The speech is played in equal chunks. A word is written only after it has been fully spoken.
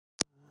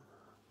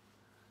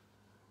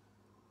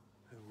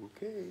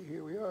Okay,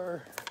 here we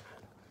are.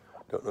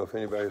 Don't know if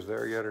anybody's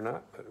there yet or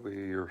not, but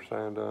we are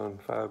signed on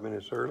 5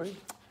 minutes early.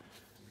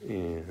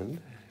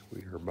 And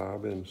we are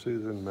Bob and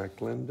Susan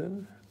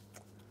McClendon.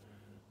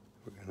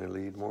 We're going to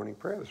lead morning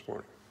prayer this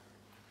morning.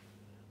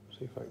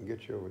 See if I can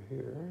get you over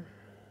here.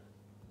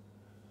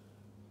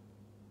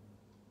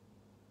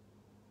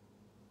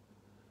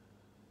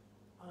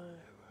 Live.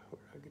 Where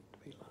do I get to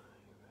be live?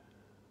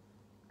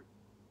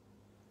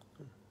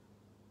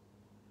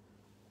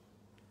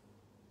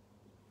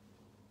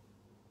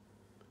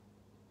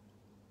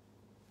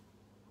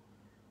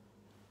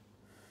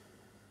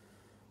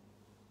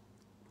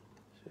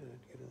 Said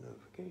I'd get a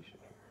notification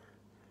here.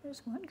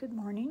 There's one. Good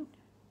morning.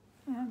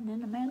 And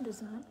then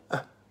Amanda's on.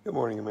 Good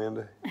morning,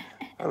 Amanda.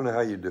 I don't know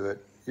how you do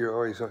it. You're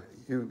always,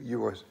 you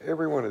always,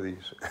 every one of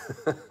these,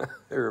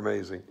 they're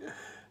amazing.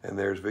 And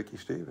there's Vicki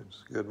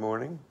Stevens. Good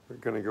morning. We're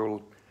going to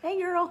go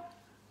Hey, girl.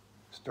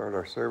 start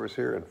our service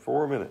here in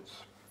 4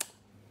 minutes.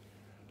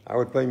 I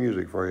would play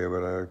music for you,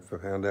 but I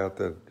found out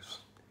that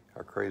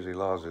our crazy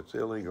laws, it's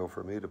illegal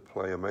for me to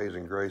play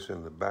Amazing Grace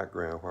in the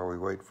background while we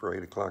wait for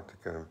 8 o'clock to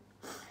come.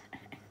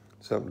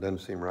 Something doesn't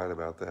seem right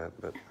about that,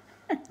 but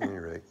at any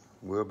rate,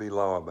 we'll be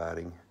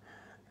law-abiding.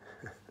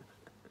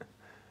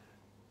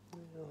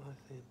 Well, I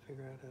think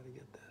figure out how to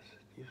get this.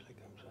 It usually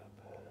comes up.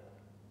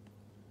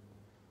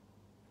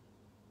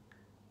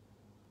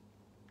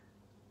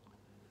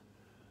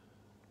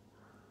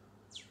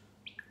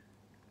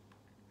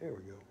 There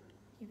we go.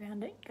 You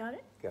found it? Got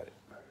it? Got it.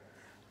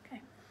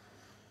 Okay.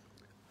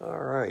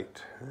 All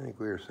right. I think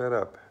we are set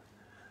up.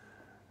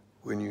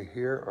 When you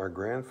hear our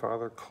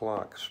grandfather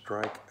clock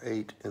strike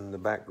 8 in the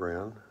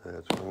background,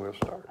 that's when we'll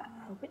start. I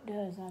hope it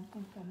does. I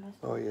think I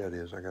missed it. Oh yeah, it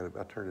is. I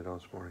turned it on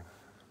this morning.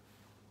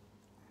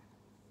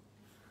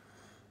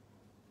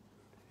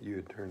 You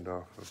had turned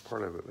off a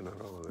part of it, but not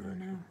all of it. I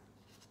know.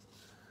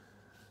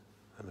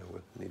 I know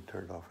what need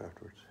turned off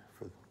afterwards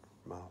for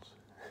Miles.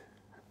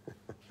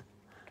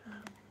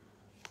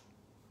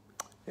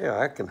 Yeah,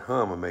 I can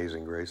hum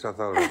Amazing Grace. I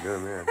thought I was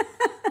doing that.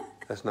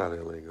 That's not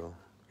illegal.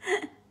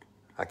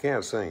 I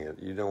can't sing it.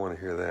 You don't want to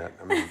hear that.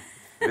 I mean,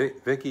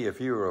 Vicki, if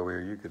you were over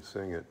here, you could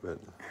sing it, but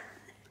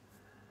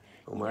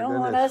oh my You don't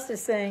goodness. want us to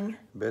sing.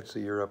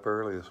 Betsy, you're up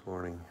early this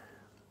morning.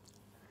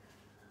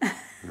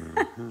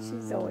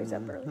 She's always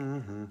up early.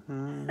 You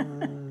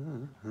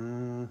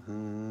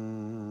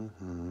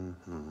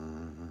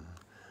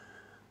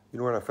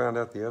know what I found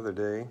out the other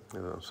day?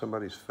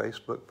 Somebody's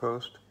Facebook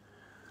post.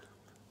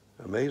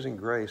 Amazing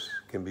Grace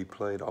can be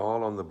played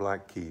all on the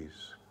black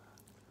keys.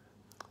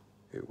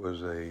 It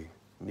was a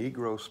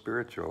Negro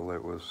spiritual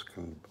that was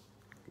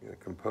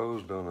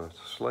composed on a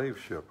slave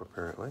ship,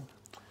 apparently.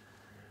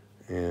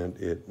 And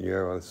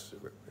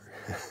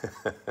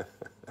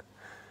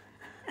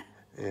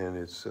and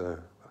it's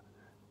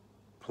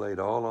played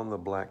all on the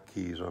black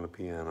keys on a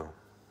piano.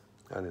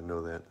 I didn't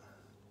know that.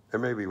 There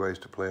may be ways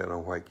to play it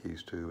on white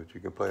keys too, but you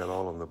can play it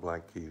all on the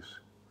black keys.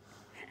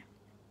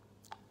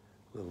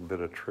 A little bit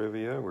of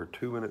trivia. We're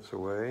 2 minutes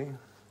away.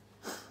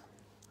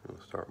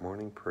 We'll start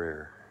morning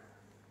prayer.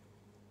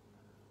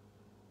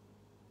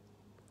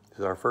 This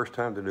is our first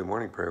time to do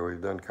morning prayer.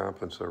 We've done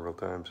Compline several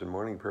times, and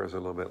morning prayer is a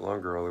little bit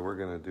longer, although we're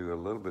going to do a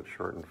little bit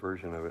shortened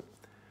version of it.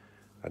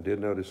 I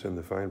did notice in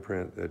the fine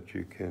print that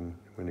you can,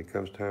 when it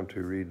comes time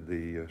to read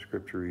the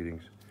scripture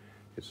readings,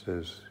 it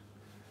says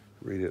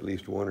read at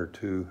least one or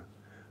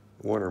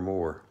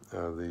more.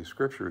 The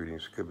scripture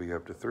readings could be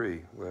up to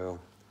 3. Well,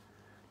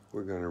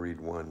 we're going to read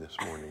 1 this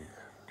morning.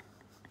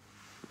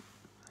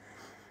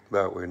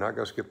 But we're not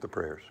going to skip the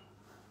prayers.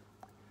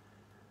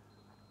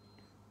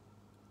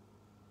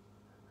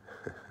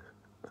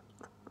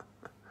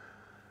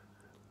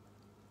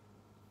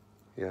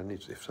 Yeah,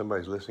 if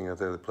somebody's listening out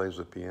there that plays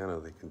the piano,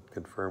 they can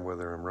confirm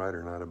whether I'm right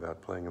or not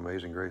about playing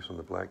Amazing Grace on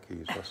the black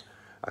keys.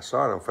 I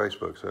saw it on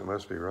Facebook, so it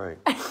must be right.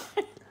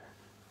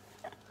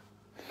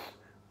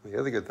 The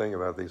other good thing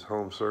about these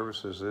home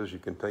services is you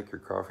can take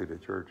your coffee to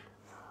church.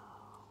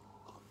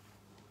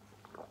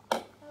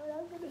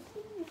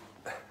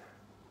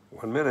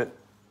 1 minute.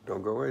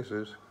 Don't go away,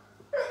 Sus.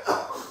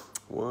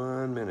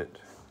 1 minute.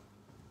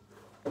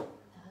 You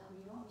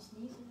don't want to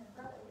sneeze in there,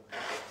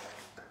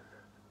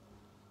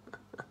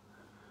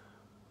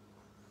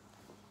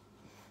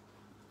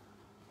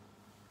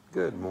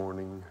 Good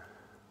morning.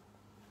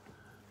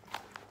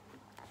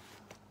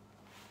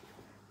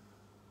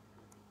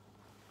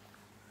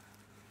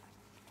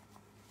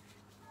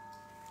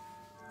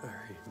 All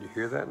right, do you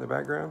hear that in the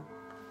background?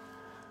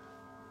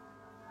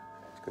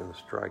 It's going to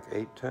strike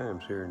 8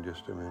 times here in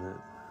just a minute.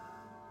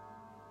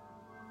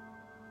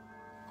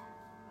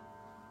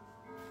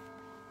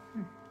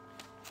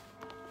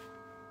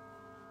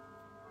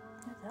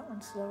 That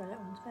one's slower,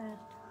 that one's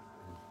fast.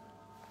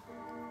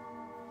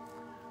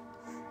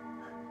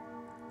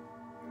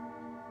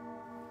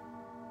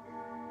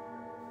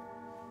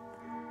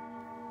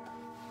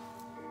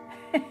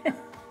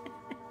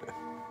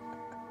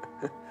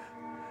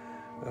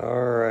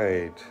 All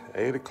right,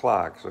 8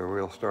 o'clock, so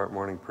we'll start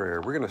morning prayer.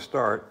 We're going to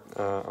start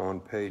on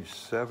page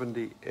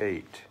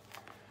 78,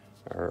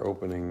 our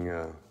opening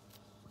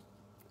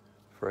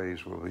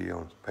phrase will be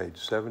on page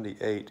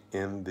 78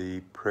 in the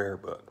prayer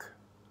book.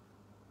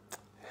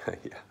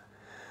 Yeah.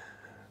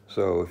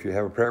 So if you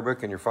have a prayer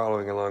book and you're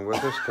following along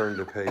with us, turn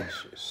to page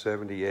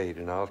 78,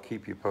 and I'll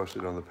keep you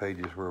posted on the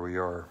pages where we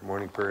are.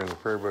 Morning prayer in the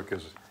prayer book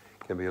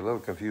can be a little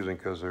confusing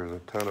because there's a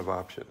ton of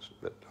options,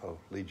 but I'll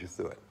lead you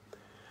through it.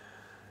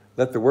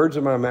 Let the words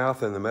of my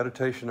mouth and the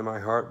meditation of my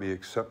heart be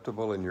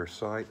acceptable in your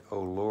sight, O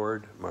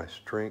Lord, my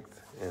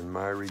strength and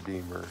my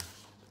Redeemer.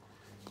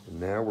 And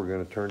now we're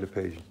going to turn to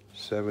page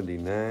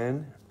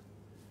 79.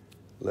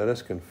 Let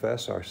us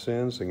confess our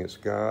sins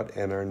against God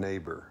and our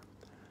neighbor.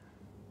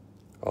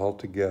 All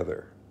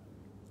together.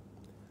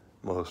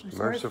 Most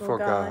merciful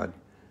God,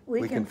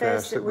 we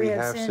confess that we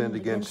have sinned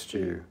against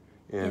you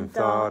in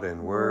thought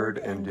and word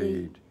and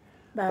deed,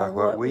 by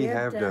what we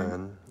have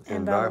done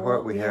and by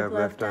what we have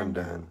left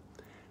undone.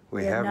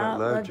 We have not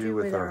loved you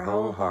with our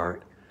whole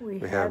heart.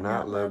 We have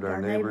not loved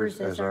our neighbors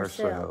as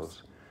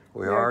ourselves.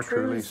 We are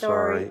truly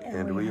sorry,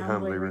 and we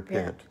humbly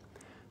repent.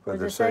 For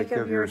the sake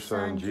of your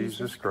Son,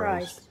 Jesus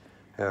Christ,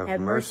 have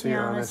mercy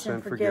on us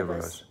and forgive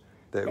us,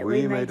 that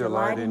we may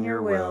delight in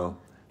your will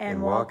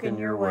and walk in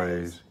your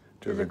ways,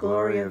 to the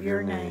glory of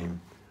your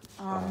name.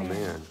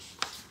 Amen.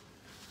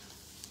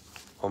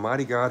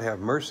 Almighty God, have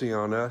mercy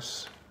on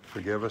us.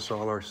 Forgive us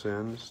all our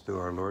sins through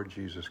our Lord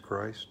Jesus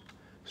Christ.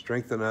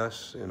 Strengthen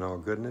us in all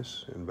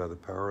goodness, and by the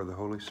power of the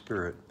Holy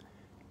Spirit,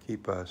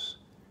 keep us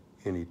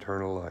in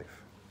eternal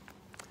life.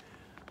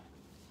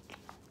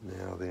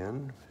 Now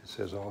then, it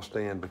says all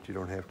stand, but you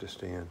don't have to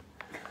stand.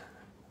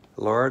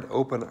 Lord,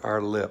 open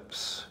our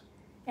lips,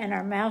 and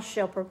our mouth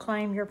shall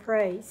proclaim your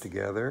praise.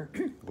 Together,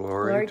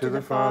 glory to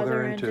the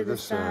Father, and to the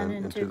Son,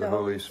 and to the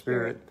Holy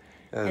Spirit,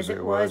 as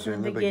it was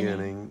in the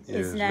beginning,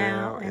 is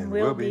now, and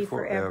will be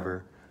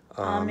forever.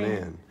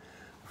 Amen.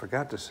 I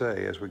forgot to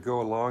say, as we go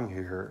along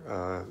here,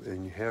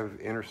 and you have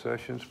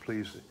intercessions,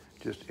 please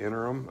just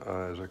enter them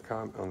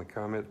on the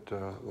comment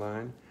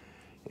line.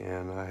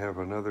 And I have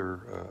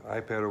another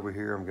iPad over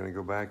here. I'm going to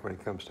go back when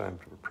it comes time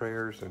for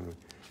prayers, and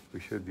we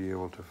should be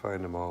able to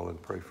find them all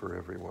and pray for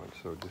everyone.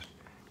 So just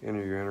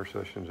enter your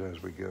intercessions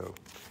as we go.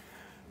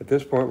 At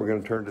this point, we're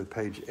going to turn to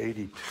page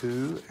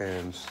 82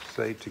 and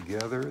say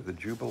together the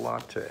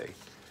Jubilate.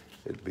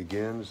 It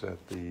begins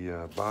at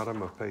the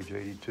bottom of page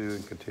 82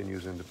 and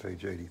continues into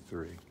page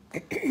 83.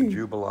 The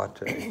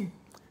Jubilate. And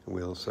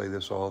we'll say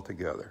this all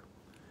together.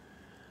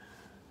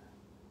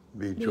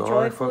 Be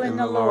joyful in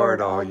the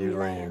Lord, all you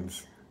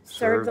lands.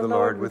 Serve the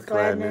Lord with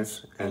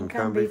gladness, and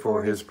come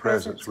before his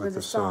presence with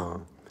a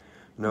song.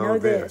 Know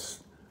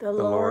this, the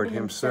Lord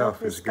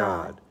himself is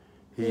God.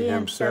 He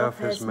himself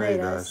has made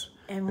us,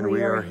 and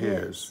we are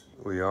his.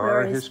 We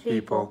are his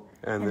people,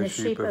 and the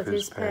sheep of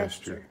his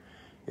pasture.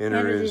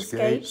 Enter his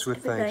gates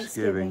with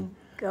thanksgiving.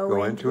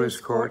 Go into his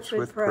courts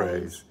with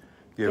praise.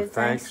 Give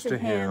thanks to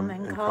him,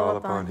 and call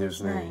upon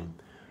his name.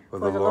 For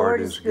the Lord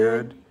is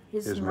good,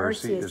 his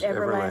mercy is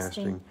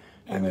everlasting,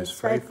 and his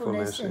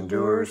faithfulness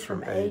endures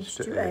from age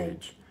to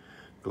age.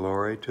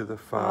 Glory to the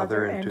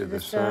Father, and to the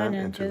Son,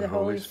 and to the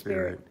Holy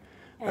Spirit,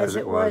 as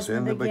it was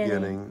in the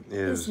beginning,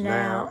 is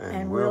now,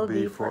 and will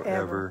be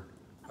forever.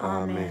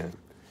 Amen.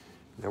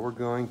 Now we're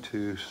going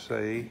to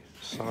say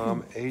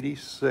Psalm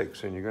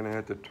 86, and you're going to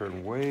have to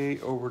turn way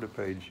over to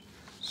page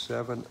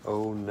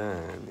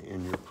 709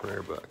 in your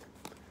prayer book.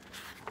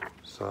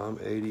 Psalm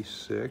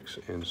 86,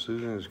 and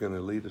Susan is going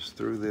to lead us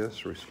through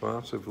this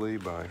responsively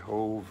by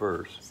whole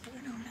verse.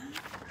 709.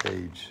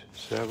 Page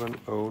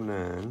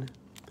 709,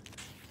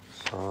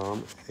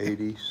 Psalm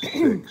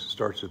 86,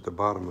 starts at the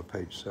bottom of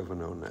page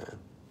 709.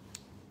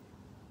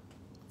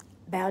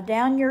 Bow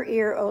down your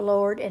ear, O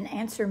Lord, and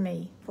answer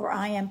me, for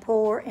I am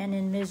poor and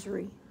in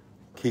misery.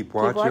 Keep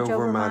watch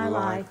over my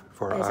life,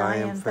 for I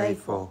am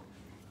faithful.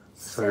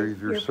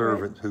 Save your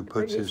servant who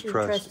puts his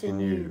trust in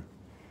you.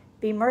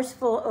 Be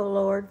merciful, O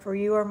Lord, for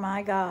you are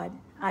my God.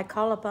 I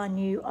call upon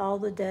you all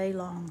the day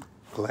long.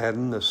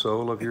 Gladden the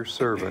soul of your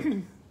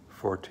servant,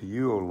 for to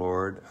you, O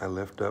Lord, I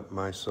lift up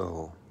my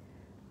soul.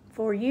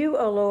 For you,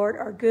 O Lord,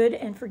 are good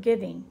and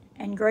forgiving,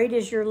 and great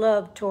is your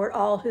love toward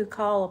all who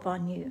call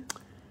upon you.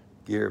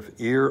 Give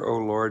ear, O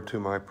Lord, to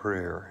my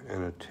prayer,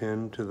 and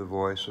attend to the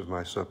voice of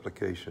my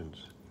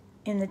supplications.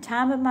 In the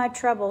time of my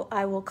trouble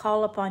I will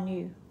call upon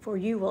you, for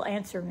you will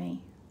answer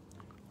me.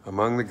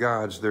 Among the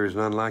gods there is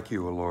none like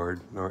you, O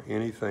Lord, nor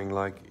anything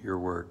like your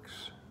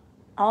works.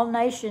 All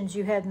nations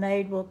you have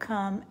made will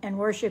come and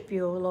worship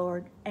you, O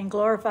Lord, and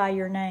glorify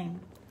your name.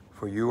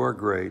 For you are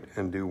great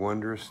and do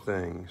wondrous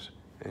things,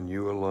 and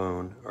you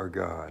alone are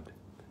God.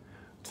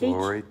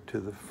 Glory to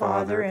the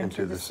Father, and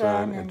to the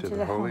Son, and to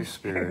the Holy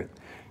Spirit,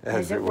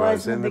 as it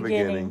was in the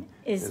beginning,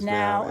 is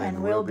now,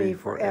 and will be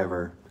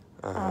forever.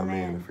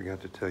 Amen. I forgot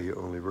to tell you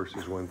only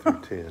verses 1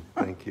 through 10.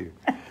 Thank you.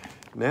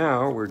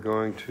 Now we're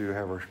going to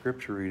have our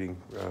scripture reading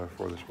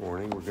for this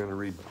morning. We're going to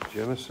read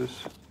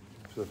Genesis.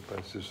 So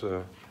this is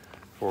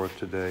for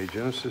today.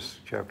 Genesis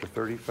chapter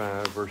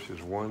 35,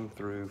 verses 1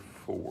 through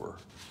 4.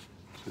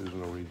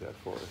 Susan will read that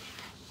for us.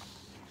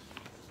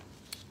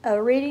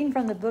 A reading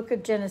from the book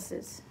of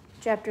Genesis,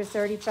 chapter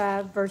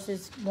 35,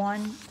 verses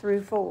 1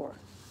 through 4.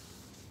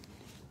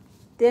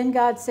 Then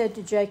God said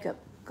to Jacob,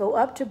 "Go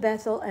up to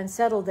Bethel and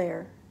settle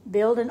there.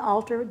 Build an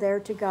altar there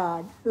to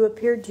God, who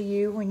appeared to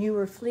you when you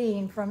were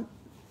fleeing from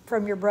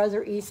your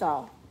brother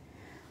Esau."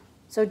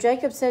 So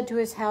Jacob said to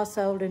his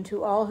household and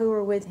to all who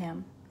were with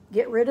him,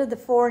 "Get rid of the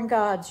foreign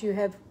gods you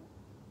have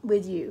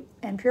with you,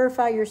 and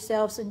purify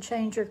yourselves and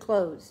change your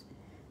clothes.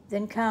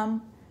 Then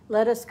come,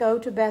 let us go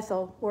to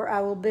Bethel, where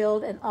I will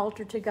build an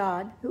altar to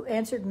God, who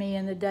answered me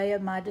in the day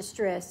of my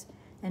distress,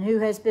 and who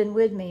has been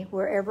with me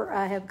wherever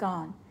I have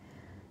gone."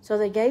 So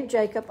they gave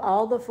Jacob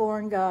all the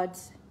foreign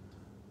gods.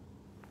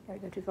 Did I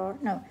go too far?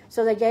 No.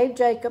 So they gave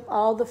Jacob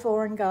all the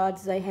foreign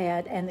gods they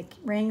had and the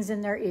rings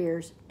in their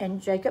ears,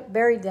 and Jacob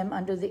buried them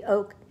under the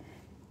oak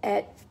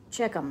at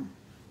Shechem.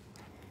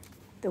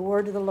 The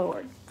word of the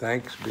Lord.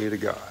 Thanks be to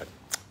God.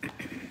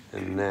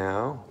 And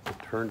now we'll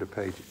turn to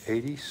page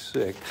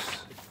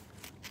 86.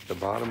 The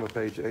bottom of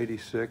page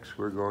 86,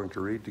 we're going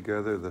to read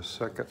together the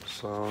second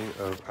song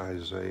of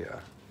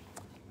Isaiah.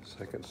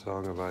 Second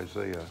song of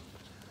Isaiah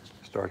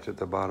starts at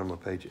the bottom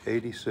of page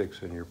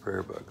 86 in your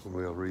prayer book, and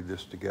we'll read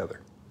this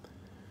together.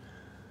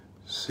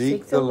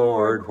 Seek the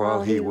Lord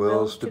while he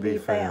wills to be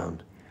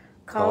found.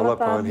 Call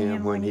upon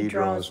him when he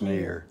draws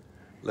near.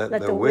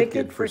 Let the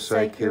wicked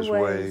forsake his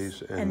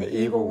ways, and the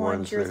evil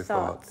ones their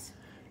thoughts.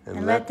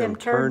 And let them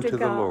turn to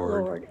the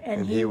Lord,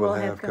 and he will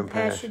have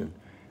compassion,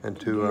 and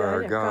to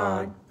our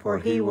God, for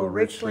he will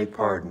richly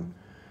pardon.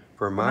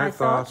 For my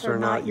thoughts are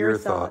not your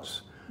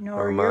thoughts,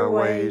 nor my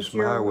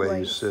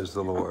ways, says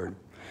the Lord.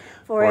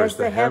 For as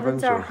the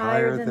heavens are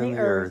higher than the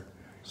earth,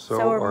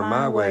 so are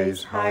my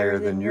ways higher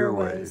than your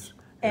ways,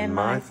 and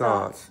my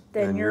thoughts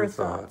than your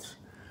thoughts.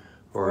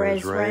 For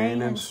as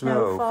rain and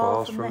snow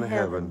falls from the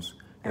heavens,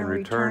 and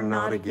return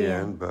not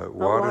again, but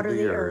water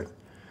the earth,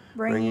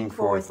 bringing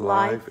forth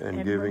life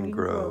and giving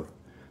growth,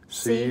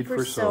 seed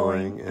for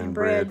sowing and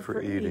bread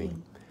for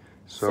eating,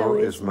 so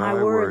is my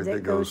word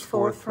that goes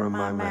forth from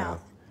my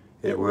mouth.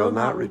 It will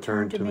not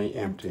return to me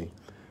empty,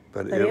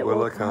 but it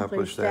will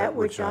accomplish that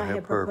which I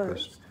have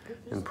purposed,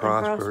 and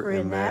prosper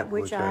in that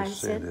which I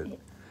sent it.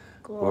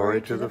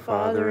 Glory to the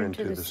Father, and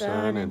to the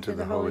Son, and to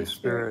the Holy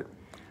Spirit,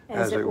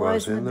 as it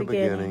was in the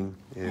beginning,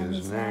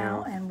 is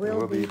now, and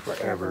will be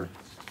forever.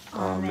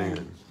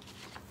 Amen.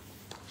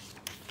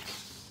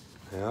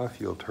 Now,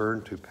 if you'll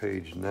turn to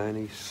page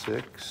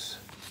 96,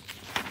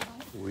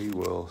 we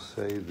will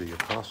say the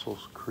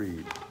Apostles'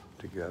 Creed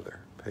together.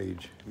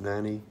 Page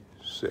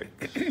 96.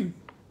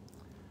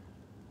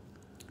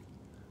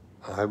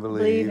 I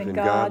believe in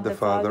God the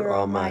Father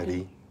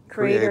Almighty,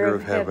 creator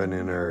of heaven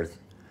and earth.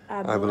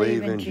 I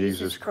believe in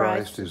Jesus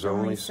Christ, his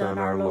only Son,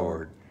 our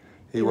Lord.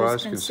 He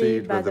was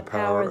conceived by the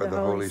power of the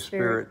Holy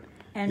Spirit,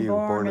 and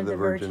born of the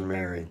Virgin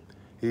Mary.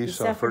 He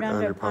suffered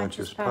under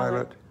Pontius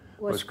Pilate,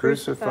 was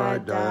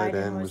crucified, died,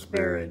 and was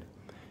buried.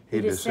 He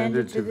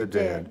descended to the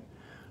dead.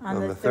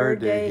 On the third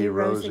day he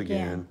rose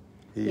again.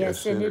 He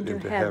ascended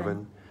into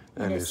heaven,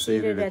 and is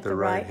seated at the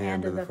right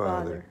hand of the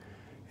Father.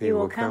 He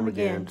will come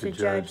again to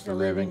judge the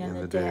living and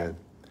the dead.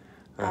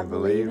 I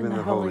believe in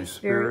the Holy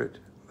Spirit,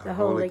 the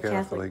Holy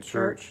Catholic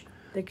Church,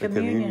 the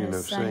communion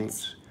of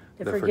saints,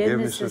 the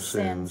forgiveness of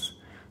sins,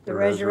 the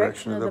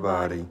resurrection of the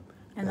body,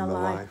 and the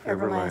life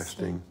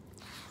everlasting.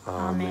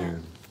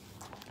 Amen.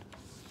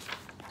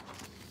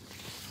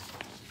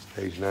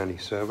 Page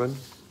 97.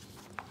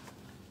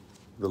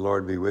 The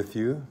Lord be with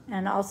you.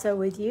 And also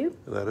with you.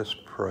 Let us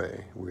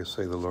pray. We'll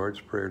say the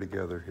Lord's Prayer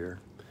together here.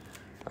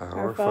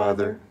 Our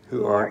Father,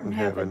 who art in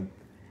heaven,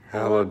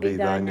 hallowed be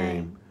thy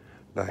name.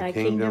 Thy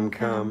kingdom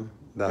come,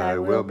 thy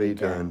will be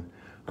done,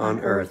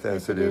 on earth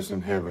as it is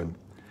in heaven.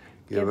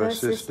 Give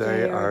us this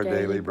day our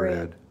daily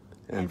bread,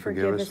 and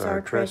forgive us our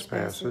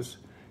trespasses,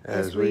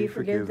 as we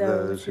forgive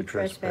those who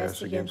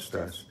trespass against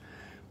us.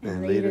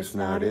 And lead us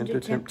not into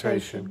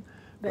temptation,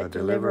 but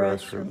deliver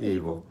us from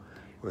evil.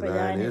 For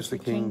thine is the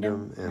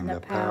kingdom, and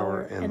the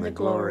power, and the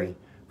glory,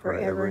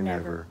 forever and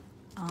ever.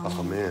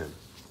 Amen.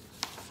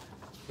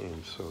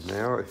 And so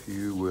now if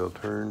you will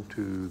turn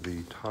to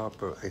the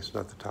top, it's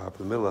not the top,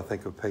 the middle, I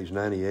think, of page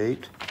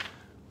 98,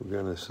 we're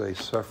going to say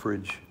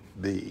suffrage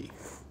B.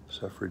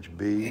 Suffrage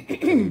B,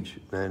 page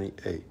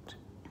 98.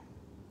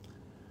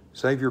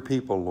 Save your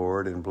people,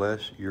 Lord, and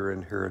bless your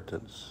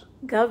inheritance.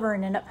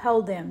 Govern and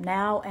uphold them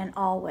now and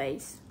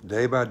always.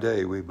 Day by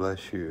day we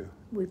bless you.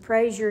 We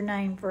praise your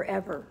name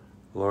forever.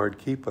 Lord,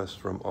 keep us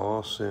from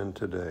all sin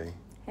today.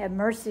 Have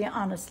mercy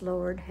on us,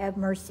 Lord. Have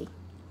mercy.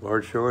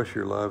 Lord, show us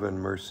your love and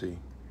mercy.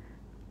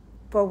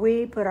 For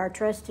we put our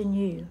trust in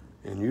you.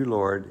 And you,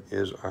 Lord,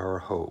 is our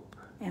hope.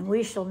 And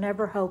we shall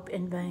never hope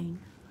in vain.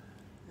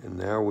 And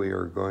now we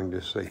are going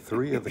to say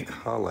 3 of the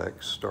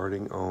collects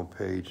starting on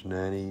page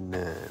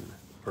 99.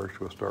 First,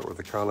 we'll start with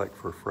the collect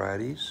for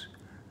Fridays,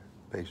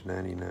 page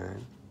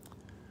 99.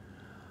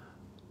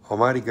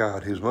 Almighty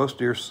God, whose most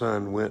dear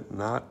Son went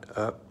not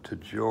up to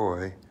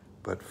joy,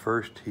 but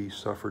first he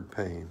suffered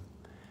pain,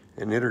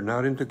 and entered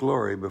not into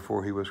glory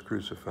before he was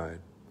crucified.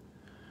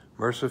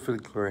 Mercifully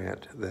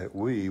grant that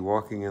we,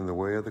 walking in the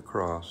way of the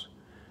cross,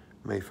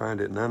 may find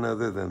it none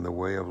other than the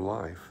way of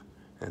life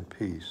and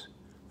peace,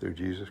 through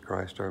Jesus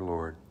Christ our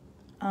Lord.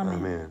 Amen.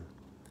 Amen.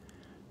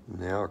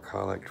 Now a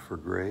collect for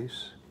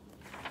grace.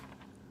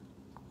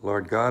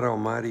 Lord God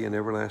Almighty and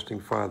everlasting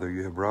Father,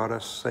 you have brought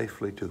us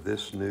safely to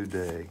this new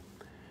day.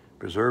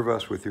 Preserve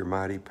us with your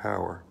mighty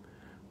power,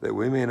 that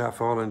we may not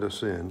fall into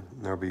sin,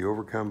 nor be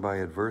overcome by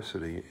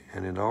adversity,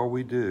 and in all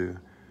we do,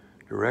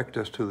 direct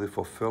us to the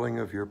fulfilling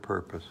of your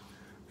purpose,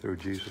 through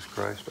Jesus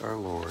Christ our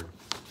Lord.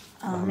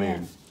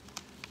 Amen.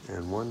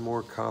 And one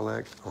more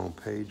collect on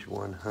page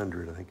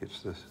 100. I think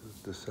it's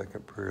the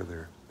second prayer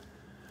there.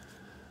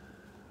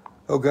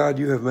 O God,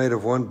 you have made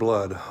of one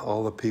blood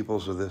all the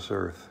peoples of this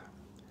earth,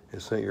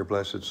 and sent your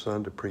blessed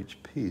Son to preach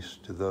peace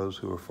to those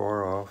who are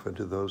far off and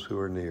to those who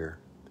are near.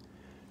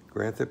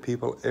 Grant that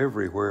people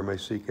everywhere may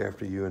seek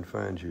after you and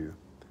find you.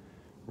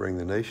 Bring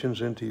the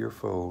nations into your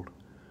fold,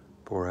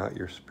 pour out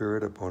your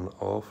Spirit upon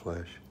all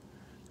flesh,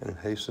 and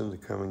hasten the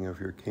coming of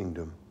your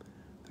kingdom,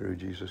 through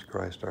Jesus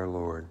Christ our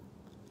Lord.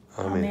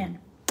 Amen.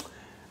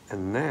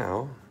 And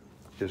now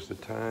is the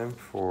time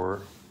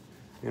for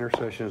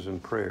intercessions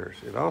and prayers.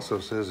 It also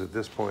says at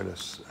this point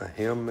a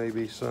hymn may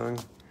be sung.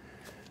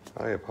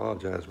 I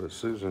apologize, but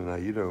Susan and I,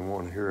 you don't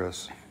want to hear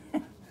us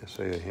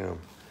say a hymn.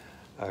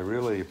 I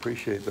really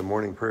appreciate the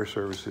morning prayer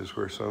services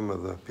where some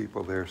of the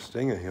people there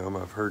sing a hymn.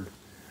 I've heard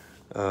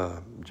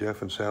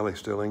Jeff and Sally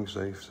Stillings,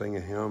 they sing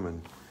a hymn,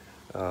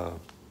 and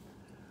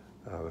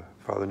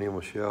Father Neil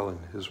Michelle and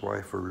his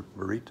wife,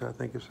 Marita, I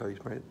think is how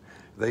he's made.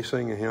 They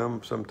sing a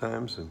hymn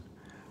sometimes,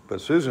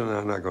 but Susan and I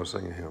are not going to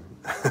sing a hymn.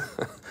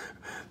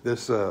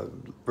 This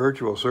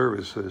virtual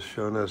service has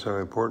shown us how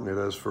important it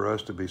is for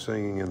us to be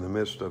singing in the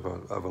midst of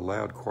a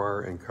loud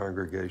choir and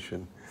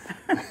congregation.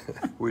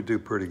 We do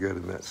pretty good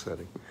in that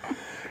setting.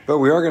 But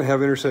we are going to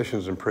have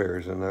intercessions and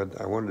prayers, and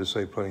I wanted to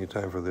save plenty of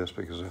time for this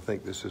because I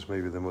think this is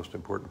maybe the most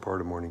important part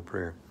of morning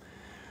prayer.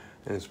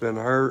 And it's been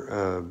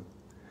our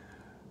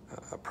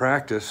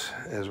practice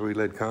as we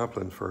led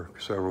Compline for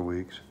several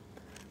weeks.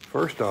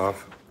 First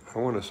off, I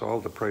want us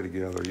all to pray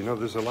together. You know,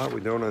 there's a lot we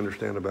don't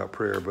understand about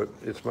prayer, but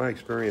it's my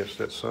experience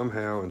that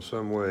somehow, in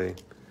some way,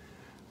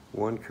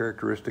 one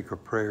characteristic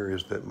of prayer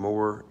is that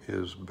more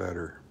is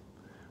better.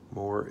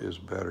 More is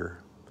better.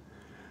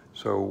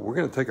 So we're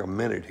going to take a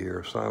minute here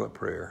of silent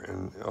prayer.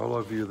 And all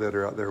of you that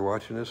are out there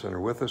watching this and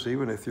are with us,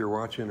 even if you're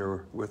watching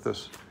or with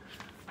us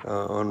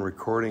on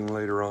recording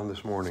later on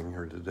this morning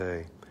or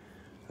today,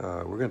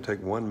 we're going to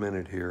take 1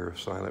 minute here of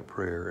silent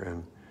prayer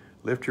and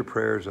lift your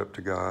prayers up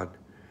to God.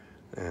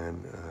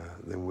 And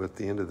then with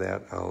the end of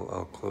that,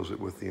 I'll close it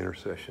with the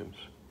intercessions.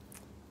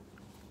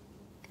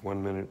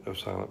 1 minute of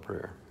silent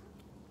prayer.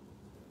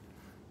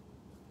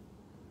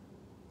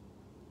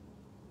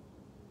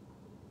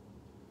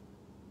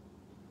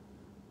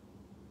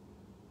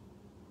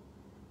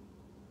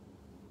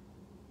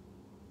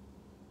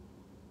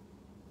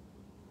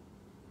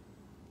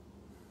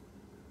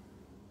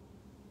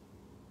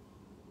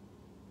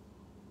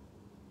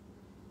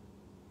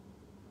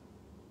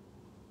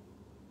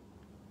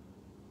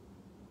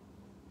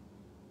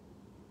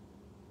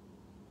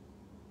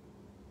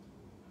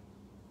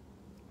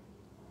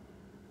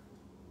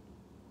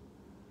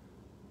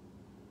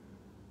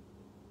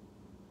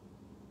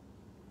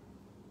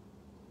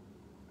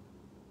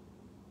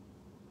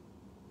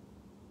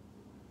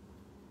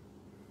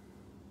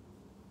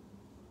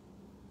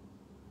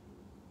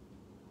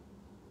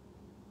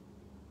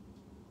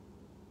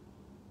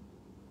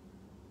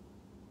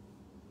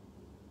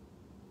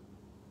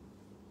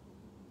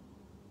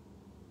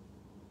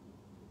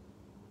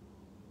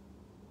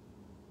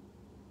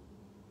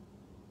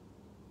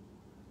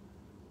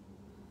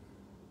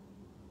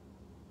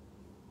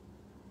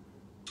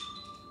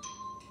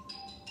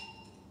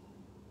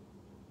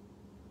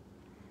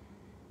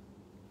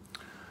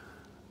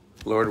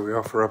 Lord, we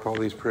offer up all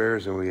these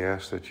prayers and we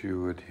ask that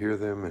you would hear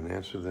them and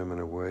answer them in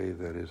a way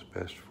that is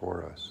best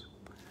for us.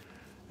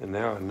 And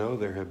now I know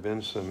there have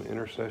been some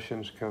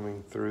intercessions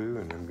coming through,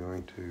 and I'm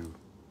going to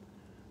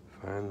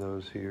find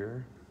those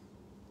here.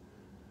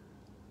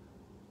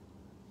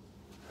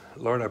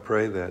 Lord, I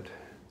pray that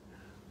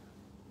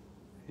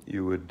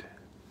you would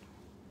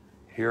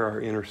hear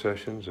our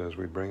intercessions as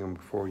we bring them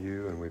before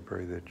you, and we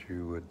pray that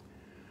you would,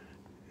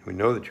 we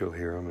know that you'll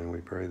hear them, and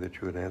we pray that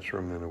you would answer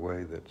them in a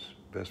way that's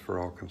best for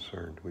all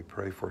concerned. We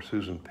pray for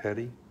Susan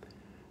Petty,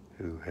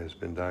 who has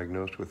been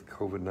diagnosed with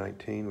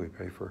COVID-19. We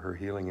pray for her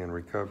healing and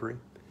recovery.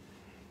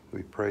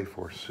 We pray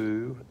for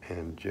Sue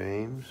and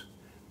James.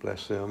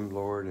 Bless them,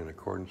 Lord, in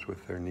accordance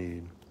with their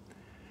need.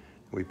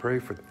 We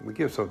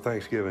give some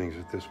thanksgivings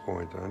at this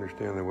point. I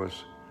understand there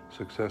was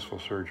successful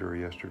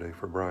surgery yesterday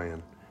for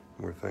Brian,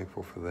 and we're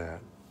thankful for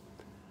that.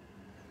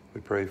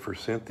 We pray for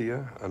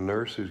Cynthia, a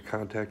nurse who's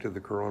contacted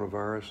the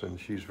coronavirus, and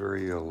she's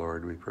very ill,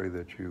 Lord. We pray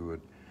that you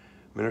would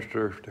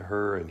minister to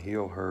her and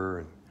heal her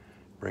and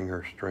bring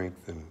her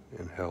strength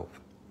and health.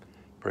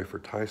 Pray for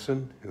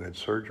Tyson, who had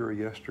surgery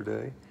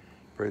yesterday.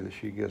 Pray that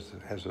she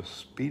has a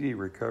speedy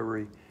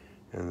recovery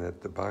and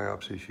that the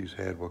biopsy she's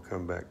had will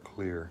come back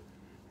clear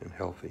and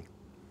healthy.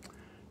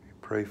 We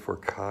pray for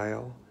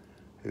Kyle,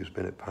 who's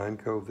been at Pine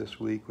Cove this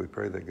week. We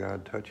pray that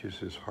God touches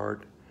his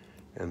heart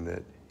and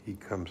that he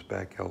comes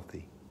back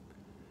healthy.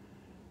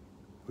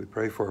 We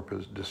pray for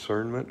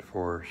discernment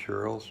for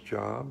Cheryl's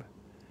job.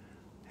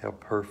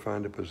 Help her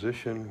find a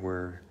position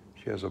where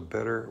she has a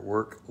better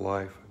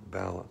work-life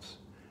balance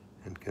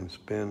and can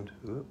spend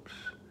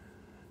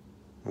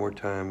more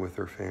time with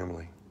her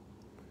family.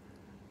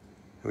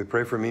 And we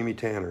pray for Mimi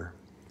Tanner,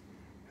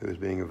 who is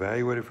being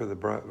evaluated for the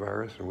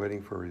virus and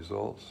waiting for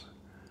results.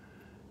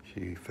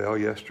 She fell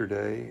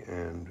yesterday,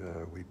 and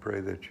we pray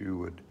that you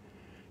would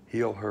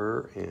heal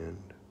her and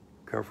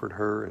comfort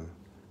her and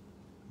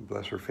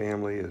bless her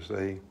family as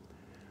they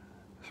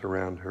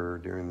surround her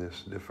during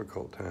this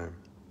difficult time.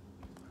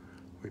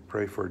 We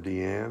pray for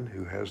Deanne,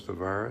 who has the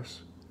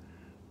virus.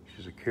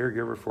 She's a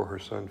caregiver for her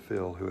son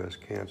Phil, who has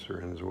cancer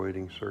and is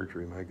awaiting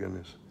surgery. My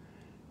goodness.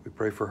 We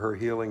pray for her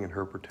healing and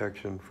her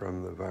protection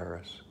from the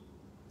virus.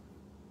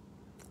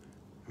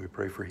 We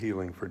pray for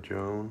healing for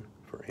Joan,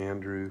 for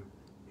Andrew,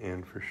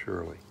 and for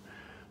Shirley.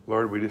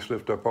 Lord, we just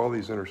lift up all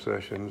these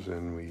intercessions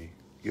and we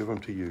give them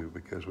to you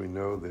because we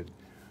know that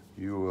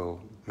you will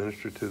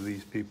minister to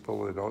these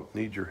people that don't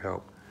need your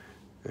help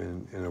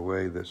in a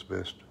way that's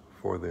best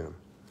for them.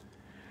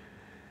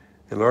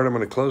 And Lord, I'm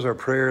going to close our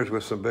prayers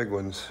with some big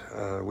ones.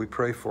 We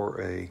pray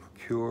for a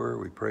cure.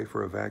 We pray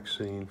for a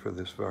vaccine for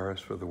this virus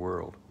for the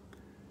world.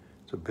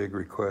 It's a big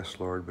request,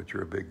 Lord, but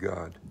you're a big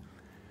God.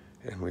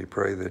 And we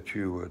pray that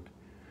you would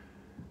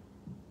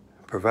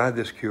provide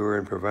this cure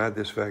and provide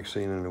this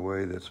vaccine in a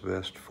way that's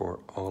best for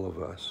all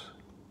of us.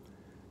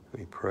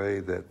 We pray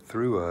that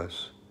through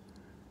us,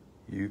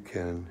 you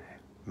can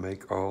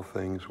make all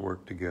things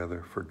work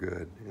together for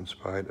good in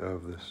spite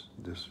of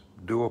this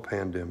dual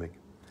pandemic.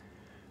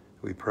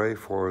 We pray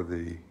for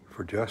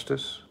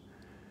justice.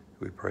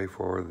 We pray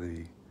for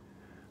the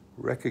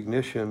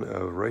recognition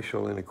of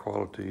racial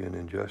inequality and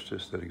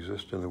injustice that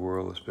exists in the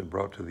world that's been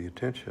brought to the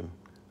attention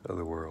of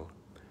the world.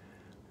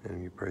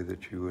 And we pray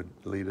that you would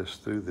lead us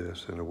through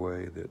this in a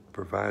way that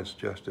provides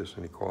justice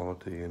and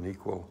equality and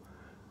equal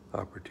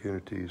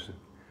opportunities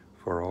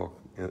for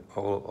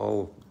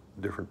all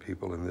different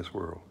people in this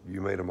world.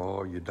 You made them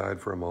all. You died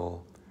for them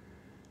all.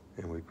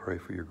 And we pray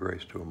for your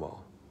grace to them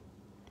all.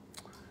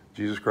 In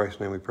Jesus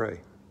Christ's name we pray.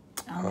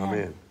 Amen.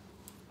 Amen.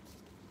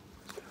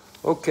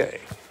 Okay.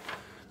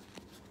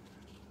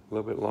 A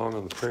little bit long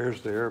on the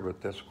prayers there,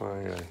 but that's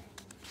why I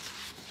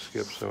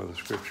skipped some of the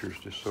scriptures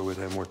just so we'd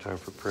have more time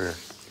for prayer.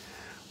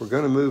 We're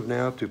going to move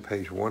now to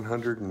page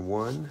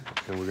 101,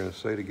 and we're going to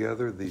say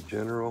together the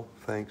general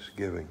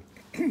thanksgiving.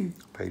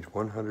 Page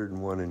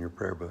 101 in your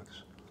prayer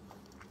books.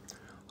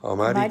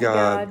 Almighty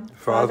God,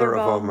 Father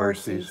of all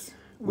mercies,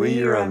 we,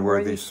 your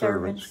unworthy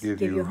servants,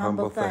 give you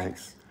humble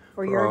thanks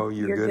for all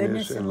your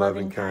goodness and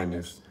loving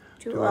kindness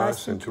to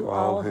us and to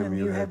all whom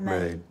you have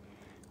made.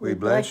 We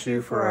bless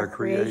you for our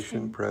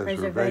creation,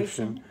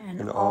 preservation,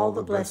 and all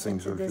the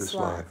blessings of this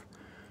life,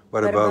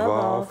 but above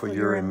all for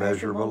your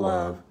immeasurable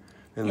love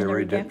and the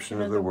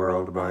redemption of the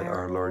world by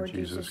our Lord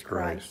Jesus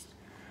Christ,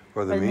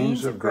 for the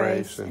means of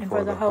grace and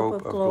for the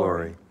hope of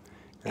glory.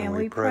 And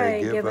we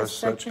pray, give us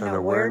such an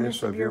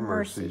awareness of your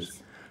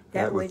mercies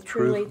that with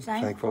truly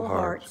thankful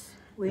hearts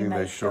we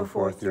may show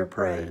forth your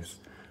praise,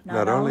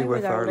 not only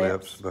with our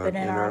lips but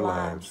in our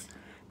lives,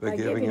 by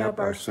giving up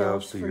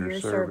ourselves to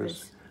your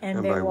service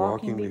and by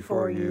walking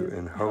before you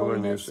in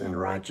holiness and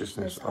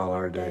righteousness all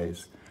our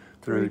days,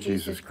 through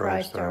Jesus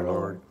Christ our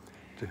Lord,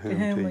 to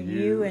whom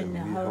you and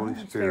the Holy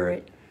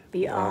Spirit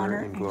be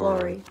honor and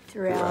glory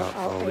throughout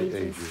all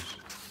ages.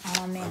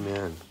 Amen.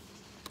 Amen.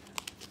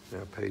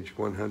 Now page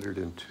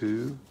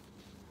 102.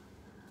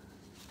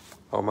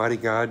 Almighty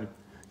God,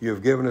 you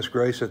have given us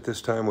grace at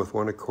this time with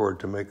one accord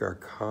to make our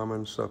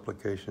common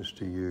supplications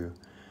to you.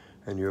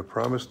 And you have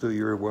promised through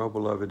your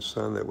well-beloved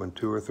Son that when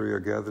 2 or 3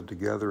 are gathered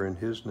together in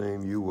his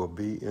name, you will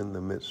be in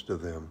the midst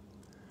of them.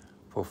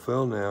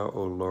 Fulfill now,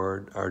 O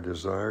Lord, our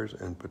desires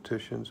and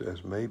petitions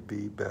as may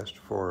be best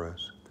for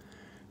us,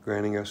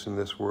 granting us in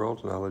this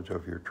world knowledge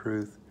of your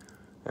truth,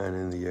 and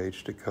in the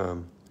age to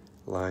come,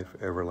 life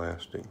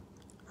everlasting.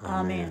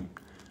 Amen.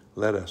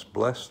 Let us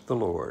bless the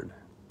Lord.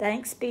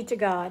 Thanks be to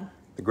God.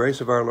 The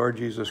grace of our Lord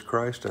Jesus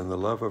Christ and the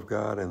love of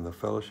God and the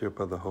fellowship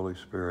of the Holy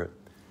Spirit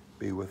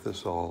be with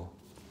us all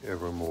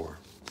evermore.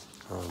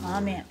 Amen.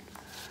 Amen.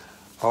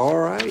 All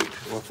right.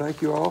 Well,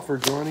 thank you all for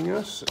joining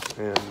us.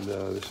 And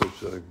this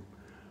is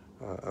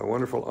a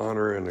wonderful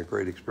honor and a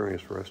great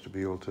experience for us to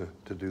be able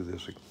to do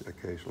this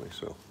occasionally.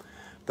 So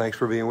thanks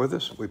for being with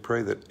us. We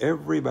pray that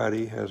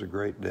everybody has a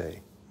great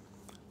day.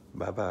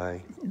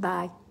 Bye-bye.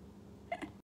 Bye.